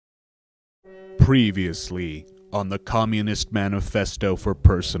Previously on the Communist Manifesto for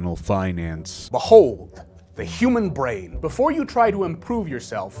Personal Finance. Behold, the human brain. Before you try to improve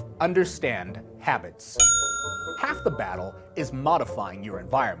yourself, understand habits. Half the battle is modifying your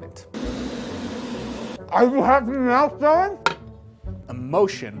environment. Are you having a meltdown?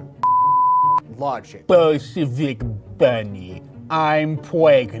 Emotion, logic. Bolshevik Bunny, I'm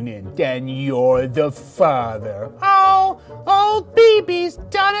pregnant and you're the father. Oh, old baby's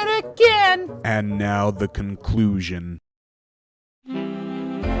done it again. And now the conclusion.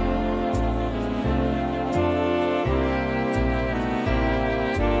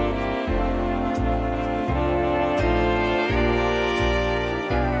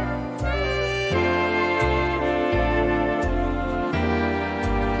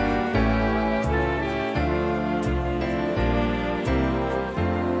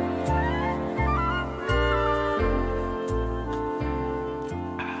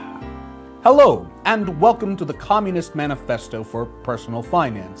 Hello, and welcome to the Communist Manifesto for Personal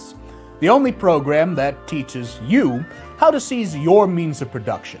Finance, the only program that teaches you how to seize your means of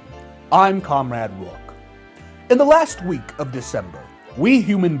production. I'm Comrade Rook. In the last week of December, we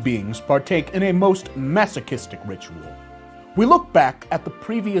human beings partake in a most masochistic ritual. We look back at the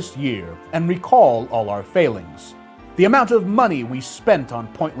previous year and recall all our failings, the amount of money we spent on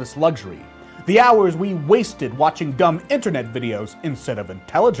pointless luxury, the hours we wasted watching dumb internet videos instead of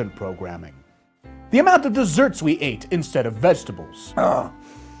intelligent programming, the amount of desserts we ate instead of vegetables. Oh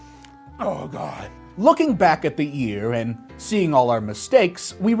God. Looking back at the year and seeing all our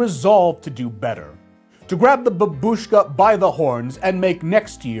mistakes, we resolved to do better, to grab the babushka by the horns and make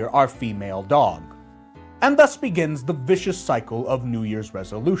next year our female dog. And thus begins the vicious cycle of New Year's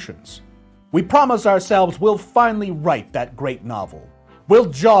resolutions. We promise ourselves we'll finally write that great novel. We'll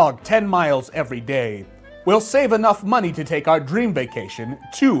jog 10 miles every day. We'll save enough money to take our dream vacation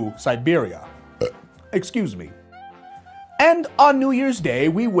to Siberia. Excuse me. And on New Year's Day,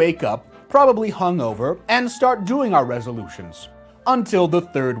 we wake up, probably hungover, and start doing our resolutions until the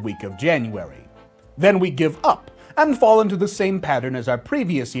third week of January. Then we give up and fall into the same pattern as our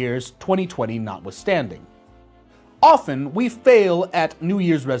previous years, 2020 notwithstanding. Often, we fail at New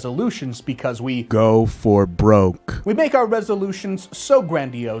Year's resolutions because we Go for broke. We make our resolutions so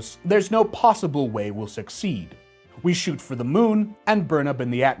grandiose, there's no possible way we'll succeed. We shoot for the moon and burn up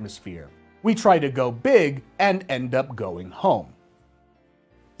in the atmosphere. We try to go big and end up going home.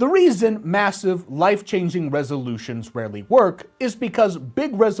 The reason massive, life-changing resolutions rarely work is because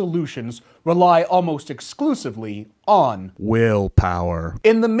big resolutions rely almost exclusively on Willpower.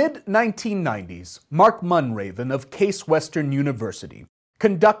 In the mid-1990s, Mark Munraven of Case Western University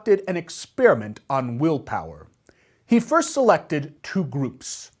conducted an experiment on willpower. He first selected two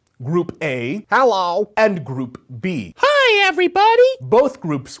groups, Group A, hello, and Group B. Hi, everybody. Both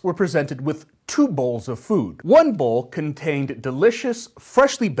groups were presented with two bowls of food. One bowl contained delicious,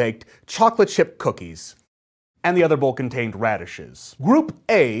 freshly baked chocolate chip cookies, and the other bowl contained radishes. Group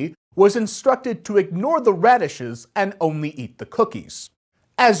A was instructed to ignore the radishes and only eat the cookies.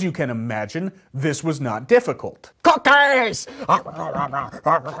 As you can imagine, this was not difficult. Cookies!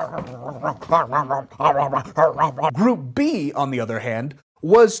 Group B, on the other hand,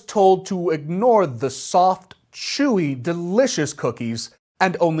 was told to ignore the soft, chewy, delicious cookies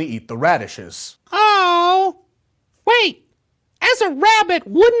and only eat the radishes. Oh! Wait! As a rabbit,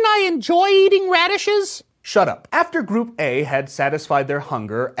 wouldn't I enjoy eating radishes? Shut up. After Group A had satisfied their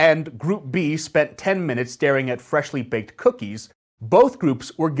hunger and Group B spent 10 minutes staring at freshly baked cookies, both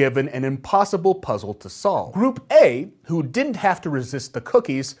groups were given an impossible puzzle to solve. Group A, who didn't have to resist the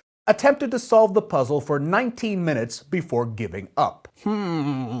cookies, attempted to solve the puzzle for 19 minutes before giving up.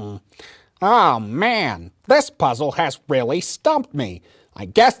 Oh man, this puzzle has really stumped me. I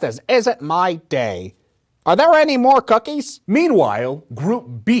guess this isn't my day. Are there any more cookies? Meanwhile,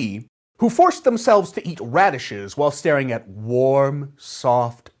 Group B, who forced themselves to eat radishes while staring at warm,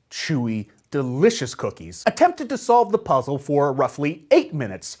 soft, chewy, delicious cookies, attempted to solve the puzzle for roughly 8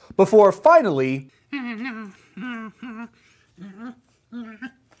 minutes before finally...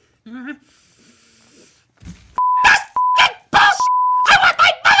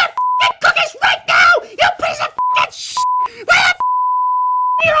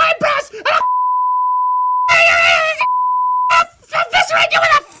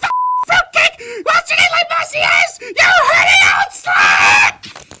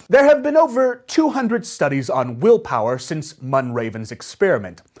 There have been over 200 studies on willpower since Munraven's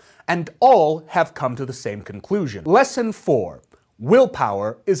experiment, and all have come to the same conclusion. Lesson 4.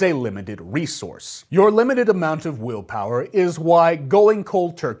 Willpower is a limited resource. Your limited amount of willpower is why going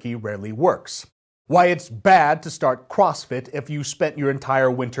cold turkey rarely works. why it's bad to start CrossFit if you spent your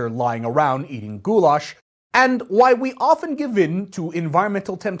entire winter lying around eating goulash, and why we often give in to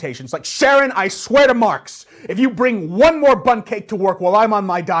environmental temptations like, Sharon, I swear to Marx, if you bring one more bun cake to work while I'm on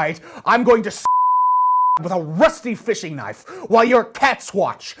my diet, I'm going to with a rusty fishing knife while your cats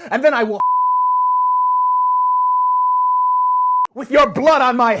watch, and then I will with your blood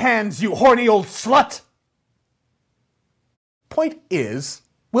on my hands, you horny old slut. Point is,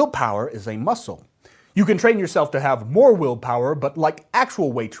 willpower is a muscle. You can train yourself to have more willpower, but like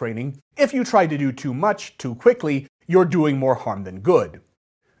actual weight training, if you try to do too much too quickly, you're doing more harm than good.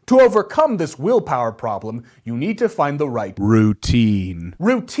 To overcome this willpower problem, you need to find the right routine.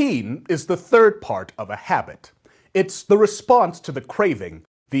 Routine is the third part of a habit. It's the response to the craving,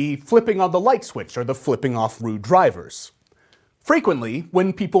 the flipping on the light switch or the flipping off rude drivers. Frequently,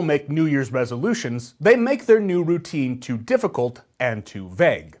 when people make New Year's resolutions, they make their new routine too difficult and too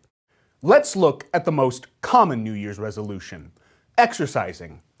vague. Let's look at the most common New Year's resolution: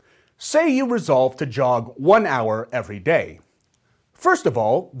 exercising. Say you resolve to jog 1 hour every day. First of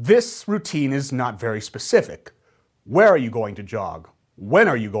all, this routine is not very specific. Where are you going to jog? When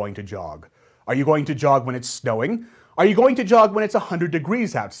are you going to jog? Are you going to jog when it's snowing? Are you going to jog when it's 100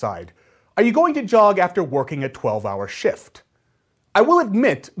 degrees outside? Are you going to jog after working a 12-hour shift? I will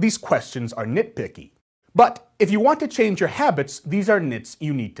admit these questions are nitpicky. But if you want to change your habits, these are nits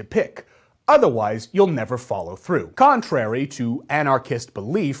you need to pick. Otherwise, you'll never follow through. Contrary to anarchist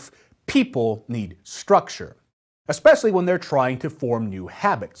belief, people need structure, especially when they're trying to form new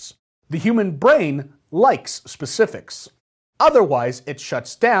habits. The human brain likes specifics. Otherwise, it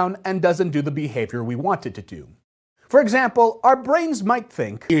shuts down and doesn't do the behavior we want it to do. For example, our brains might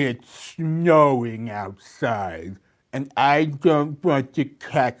think, It's snowing outside, and I don't want to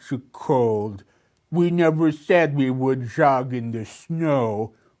catch a cold. We never said we would jog in the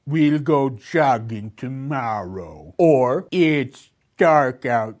snow. We'll go jogging tomorrow. or It's dark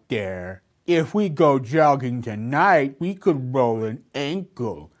out there. If we go jogging tonight, we could roll an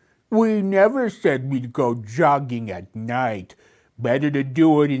ankle. We never said we'd go jogging at night. Better to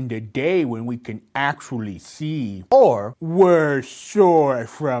do it in the day when we can actually see. or We're sore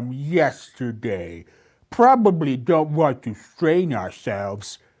from yesterday. Probably don't want to strain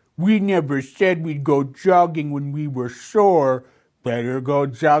ourselves. We never said we'd go jogging when we were sore. Better go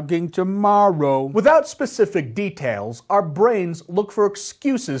jogging tomorrow. Without specific details, our brains look for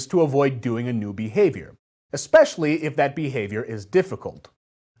excuses to avoid doing a new behavior, especially if that behavior is difficult.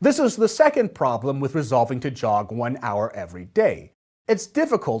 This is the second problem with resolving to jog 1 hour every day. It's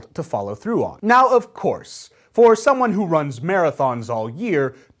difficult to follow through on. Now, of course, for someone who runs marathons all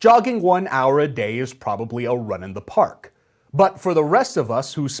year, jogging 1 hour a day is probably a run in the park. But for the rest of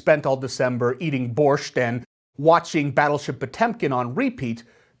us who spent all December eating borscht and watching Battleship Potemkin on repeat,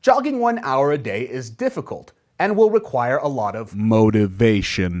 jogging 1 hour a day is difficult and will require a lot of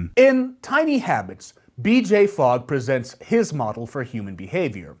motivation. In Tiny Habits, B.J. Fogg presents his model for human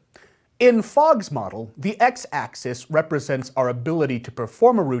behavior. In Fogg's model, the x-axis represents our ability to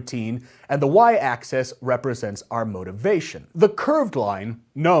perform a routine, and the y-axis represents our motivation. The curved line,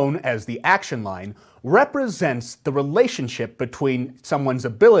 known as the action line, represents the relationship between someone's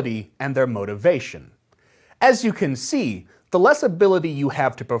ability and their motivation. As you can see, the less ability you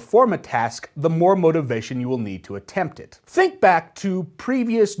have to perform a task, the more motivation you will need to attempt it. Think back to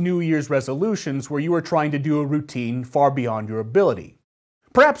previous New Year's resolutions where you were trying to do a routine far beyond your ability.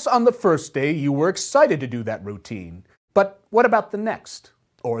 Perhaps on the first day you were excited to do that routine, but what about the next?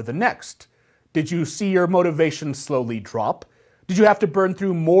 Or the next? Did you see your motivation slowly drop? Did you have to burn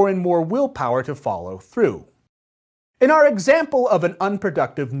through more and more willpower to follow through? In our example of an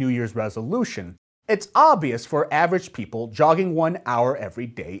unproductive New Year's resolution, it's obvious for average people jogging 1 hour every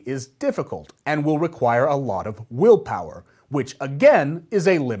day is difficult and will require a lot of willpower, which again is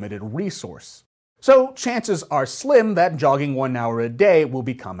a limited resource. So chances are slim that jogging 1 hour a day will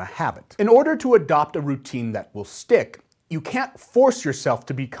become a habit. In order to adopt a routine that will stick, you can't force yourself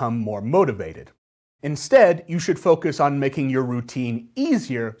to become more motivated. Instead, you should focus on making your routine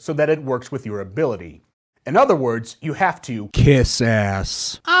easier so that it works with your ability. In other words, you have to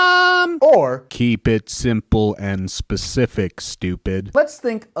K.I.S.S.S. or Keep it simple and specific, stupid. let's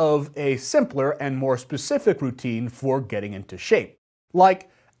think of a simpler and more specific routine for getting into shape.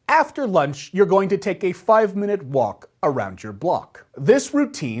 Like, after lunch, you're going to take a 5-minute walk around your block. This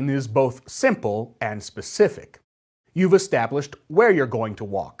routine is both simple and specific. You've established where you're going to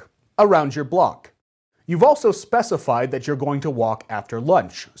walk, around your block. You've also specified that you're going to walk after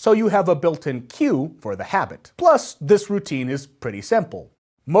lunch, so you have a built-in cue for the habit. Plus, this routine is pretty simple.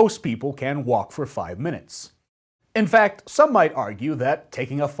 Most people can walk for 5 minutes. In fact, some might argue that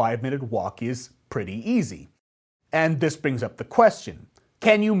taking a 5-minute walk is pretty easy. And this brings up the question,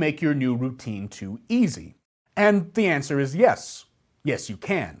 can you make your new routine too easy? And the answer is yes. Yes, you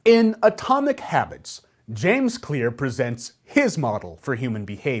can. In Atomic Habits, James Clear presents his model for human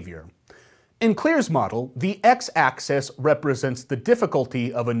behavior. In Clear's model, the x-axis represents the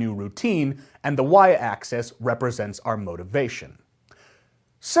difficulty of a new routine, and the y-axis represents our motivation.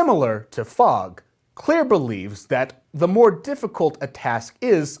 Similar to Fogg, Clear believes that the more difficult a task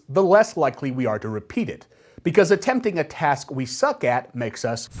is, the less likely we are to repeat it, because attempting a task we suck at makes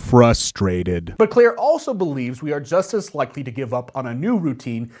us frustrated. But Clear also believes we are just as likely to give up on a new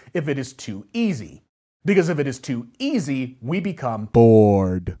routine if it is too easy. Because if it is too easy, we become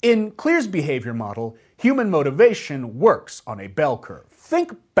bored. In Clear's behavior model, human motivation works on a bell curve.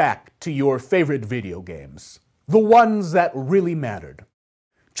 Think back to your favorite video games, the ones that really mattered.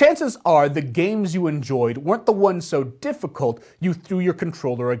 Chances are the games you enjoyed weren't the ones so difficult you threw your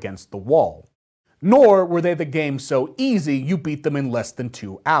controller against the wall. Nor were they the games so easy you beat them in less than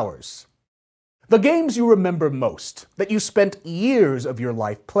 2 hours. The games you remember most, that you spent years of your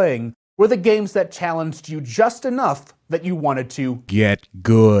life playing, were the games that challenged you just enough that you wanted to get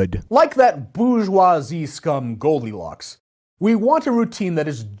good. Like that bourgeoisie scum Goldilocks, we want a routine that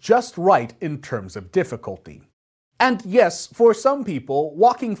is just right in terms of difficulty. And yes, for some people,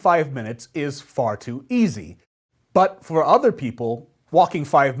 walking 5 minutes is far too easy. But for other people, walking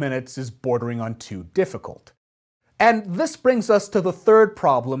 5 minutes is bordering on too difficult. And this brings us to the third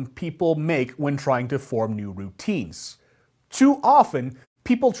problem people make when trying to form new routines. Too often,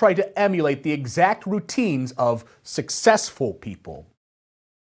 people try to emulate the exact routines of successful people.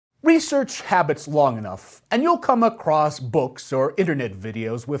 Research habits long enough, and you'll come across books or internet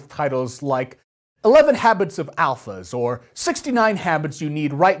videos with titles like 11 Habits of Alphas or 69 Habits You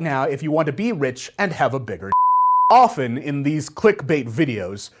Need Right Now If You Want to Be Rich and Have a Bigger. Often in these clickbait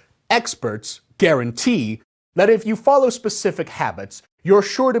videos, experts guarantee that if you follow specific habits, you're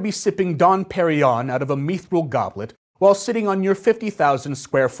sure to be sipping Dom Perignon out of a mithril goblet while sitting on your 50,000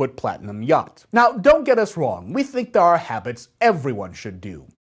 square foot platinum yacht. Now, don't get us wrong, we think there are habits everyone should do.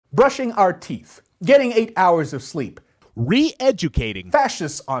 Brushing our teeth, getting 8 hours of sleep, re-educating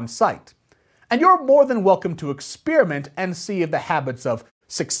fascists on site. And you're more than welcome to experiment and see if the habits of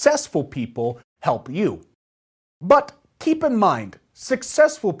successful people help you. But keep in mind,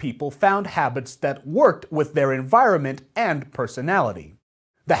 successful people found habits that worked with their environment and personality.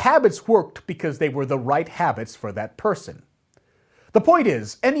 The habits worked because they were the right habits for that person. The point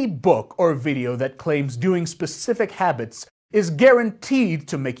is, any book or video that claims doing specific habits is guaranteed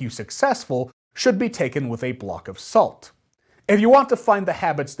to make you successful should be taken with a block of salt. If you want to find the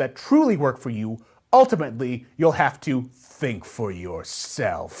habits that truly work for you, ultimately, you'll have to think for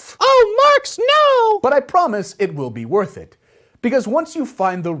yourself. Oh, Marx, no! But I promise it will be worth it. Because once you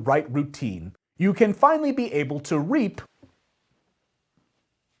find the right routine, you can finally be able to reap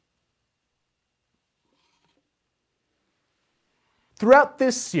Throughout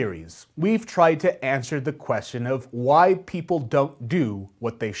this series, we've tried to answer the question of why people don't do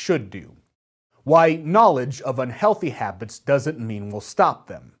what they should do. Why knowledge of unhealthy habits doesn't mean we'll stop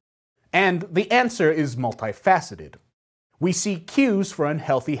them. And the answer is multifaceted. We see cues for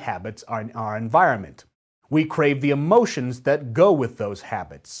unhealthy habits in our environment. We crave the emotions that go with those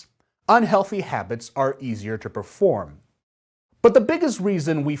habits. Unhealthy habits are easier to perform. But the biggest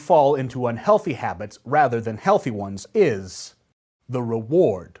reason we fall into unhealthy habits rather than healthy ones is the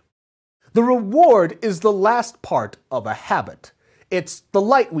reward. The reward is the last part of a habit. It's the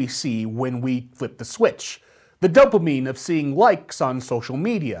light we see when we flip the switch, the dopamine of seeing likes on social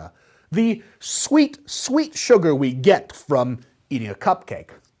media, the sweet, sweet sugar we get from eating a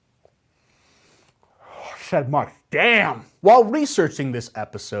cupcake. Said Mark, damn! While researching this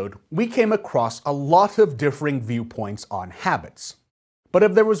episode, we came across a lot of differing viewpoints on habits. But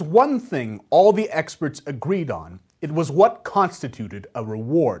if there was one thing all the experts agreed on, it was what constituted a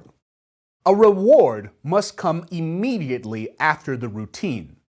reward. A reward must come immediately after the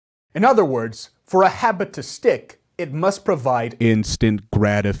routine. In other words, for a habit to stick, it must provide instant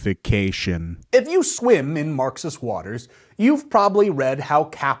gratification. If you swim in Marxist waters, you've probably read how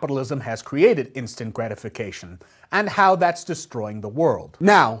capitalism has created instant gratification, and how that's destroying the world.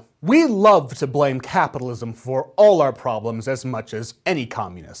 Now, we love to blame capitalism for all our problems as much as any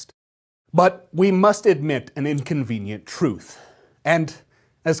communist. But we must admit an inconvenient truth. And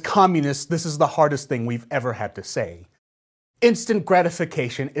as communists, this is the hardest thing we've ever had to say. Instant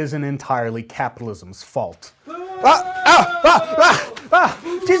gratification isn't entirely capitalism's fault.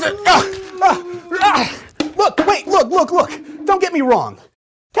 Jesus! Look! Don't get me wrong.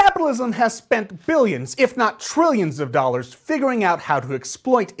 Capitalism Capitalism has spent billions, if not trillions of dollars figuring out how to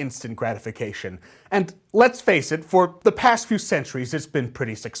exploit instant gratification. And let's face it, for the past few centuries it's been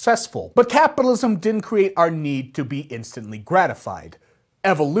pretty successful. But capitalism didn't create our need to be instantly gratified.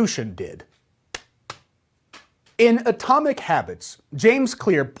 Evolution did. In Atomic Habits, James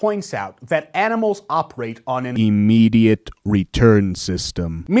Clear points out that animals operate on an immediate return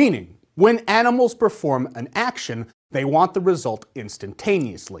system. Meaning, when animals perform an action, they want the result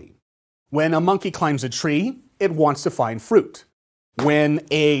instantaneously. When a monkey climbs a tree, it wants to find fruit. When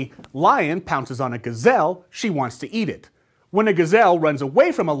a lion pounces on a gazelle, she wants to eat it. When a gazelle runs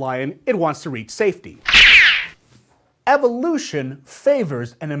away from a lion, it wants to reach safety. Evolution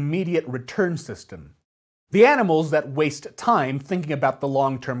favors an immediate return system. The animals that waste time thinking about the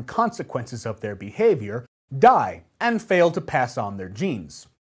long-term consequences of their behavior die and fail to pass on their genes.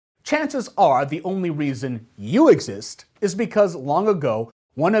 Chances are the only reason you exist is because long ago,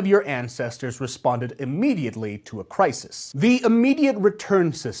 one of your ancestors responded immediately to a crisis. The immediate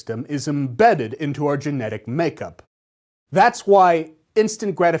return system is embedded into our genetic makeup. That's why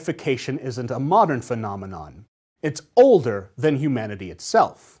instant gratification isn't a modern phenomenon. It's older than humanity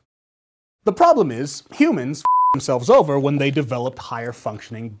itself. The problem is, humans themselves over when they developed higher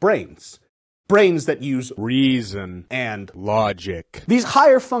functioning brains. Brains that use reason and logic. These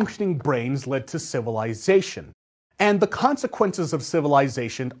higher functioning brains led to civilization. And the consequences of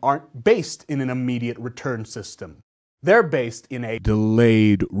civilization aren't based in an immediate return system. They're based in a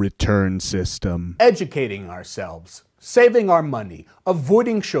delayed return system. Educating ourselves, saving our money,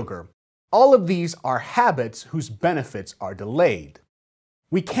 avoiding sugar. All of these are habits whose benefits are delayed.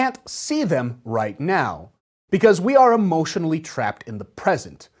 We can't see them right now because we are emotionally trapped in the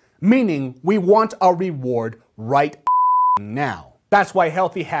present. Meaning, we want our reward right now. That's why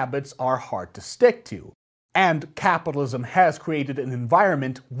healthy habits are hard to stick to. And capitalism has created an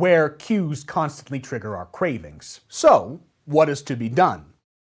environment where cues constantly trigger our cravings. So, what is to be done?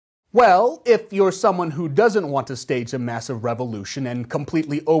 Well, if you're someone who doesn't want to stage a massive revolution and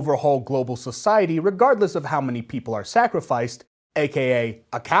completely overhaul global society regardless of how many people are sacrificed, aka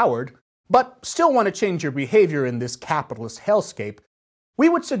a coward, but still want to change your behavior in this capitalist hellscape, we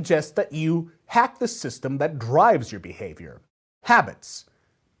would suggest that you hack the system that drives your behavior. Habits.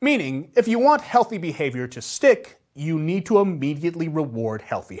 Meaning, if you want healthy behavior to stick, you need to immediately reward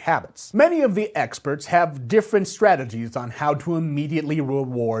healthy habits. Many of the experts have different strategies on how to immediately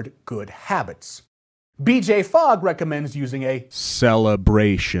reward good habits. BJ Fogg recommends using a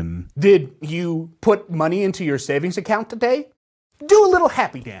celebration. Did you put money into your savings account today? Do a little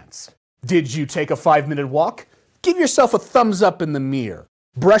happy dance. Did you take a 5-minute walk? Give yourself a thumbs up in the mirror.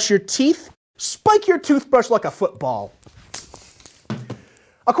 Brush your teeth? Spike your toothbrush like a football.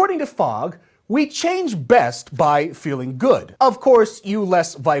 According to Fogg, we change best by feeling good. Of course, you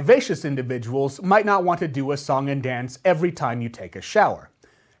less vivacious individuals might not want to do a song and dance every time you take a shower.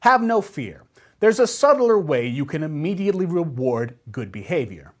 Have no fear. There's a subtler way you can immediately reward good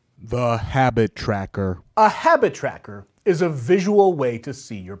behavior. The habit tracker. A habit tracker is a visual way to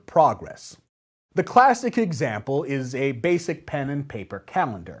see your progress. The classic example is a basic pen and paper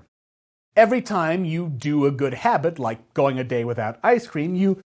calendar. Every time you do a good habit, like going a day without ice cream,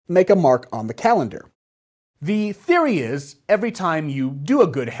 you make a mark on the calendar. The theory is, every time you do a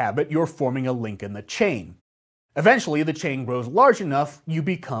good habit, you're forming a link in the chain. Eventually, the chain grows large enough, you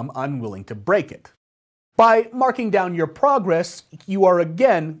become unwilling to break it. By marking down your progress, you are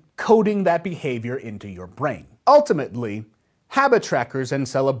again coding that behavior into your brain. Ultimately, habit trackers and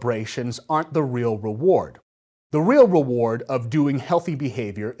celebrations aren't the real reward. The real reward of doing healthy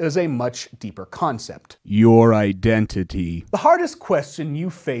behavior is a much deeper concept. Your identity. The hardest question you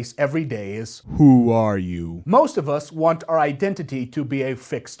face every day is, who are you? Most of us want our identity to be a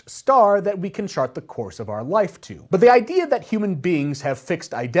fixed star that we can chart the course of our life to. But the idea that human beings have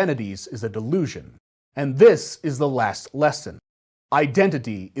fixed identities is a delusion. And this is the last lesson.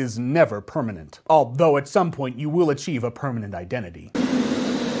 Identity is never permanent, although at some point you will achieve a permanent identity.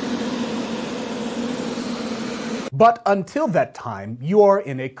 But until that time, you are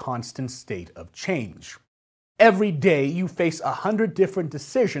in a constant state of change. Every day you face 100 different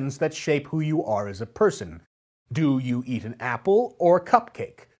decisions that shape who you are as a person. Do you eat an apple or a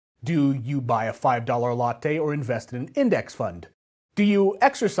cupcake? Do you buy a $5 latte or invest in an index fund? Do you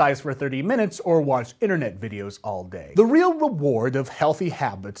exercise for 30 minutes or watch internet videos all day? The real reward of healthy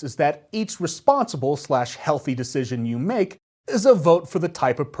habits is that each responsible/healthy decision you make is a vote for the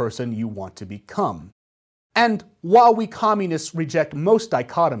type of person you want to become. And while we communists reject most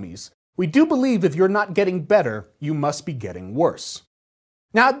dichotomies, we do believe if you're not getting better, you must be getting worse.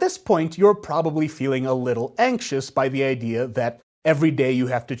 Now at this point, you're probably feeling a little anxious by the idea that Every day you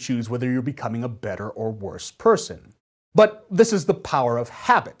have to choose whether you're becoming a better or worse person. But this is the power of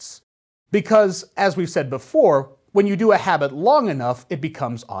habits. Because, as we've said before, when you do a habit long enough, it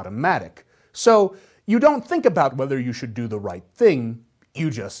becomes automatic. So, you don't think about whether you should do the right thing, you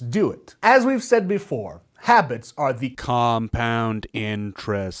just do it. As we've said before, habits are the compound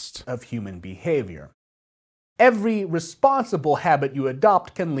interest of human behavior. Every responsible habit you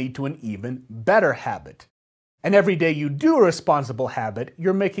adopt can lead to an even better habit. And every day you do a responsible habit,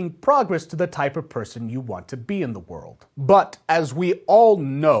 you're making progress to the type of person you want to be in the world. But as we all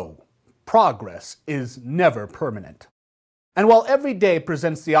know, progress is never permanent. And while every day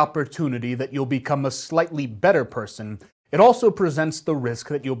presents the opportunity that you'll become a slightly better person, it also presents the risk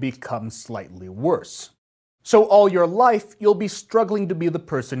that you'll become slightly worse. So all your life, you'll be struggling to be the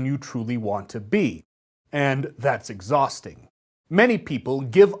person you truly want to be. And that's exhausting. Many people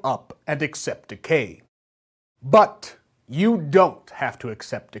give up and accept decay. But you don't have to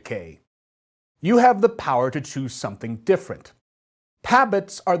accept decay. You have the power to choose something different.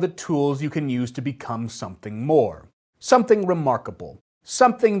 Habits are the tools you can use to become something more, something remarkable,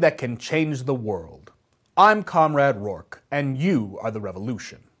 something that can change the world. I'm Comrade Rourke, and you are the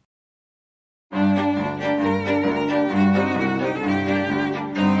revolution.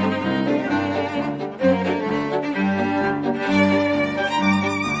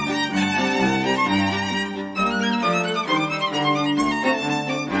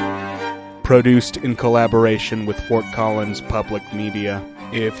 Produced in collaboration with Fort Collins Public Media.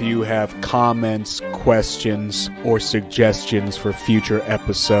 If you have comments, questions, or suggestions for future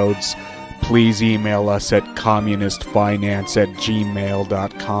episodes, please email us at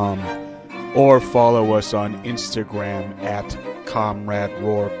communistfinance@gmail.com or follow us on Instagram at Comrade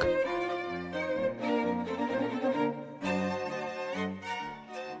Rourke.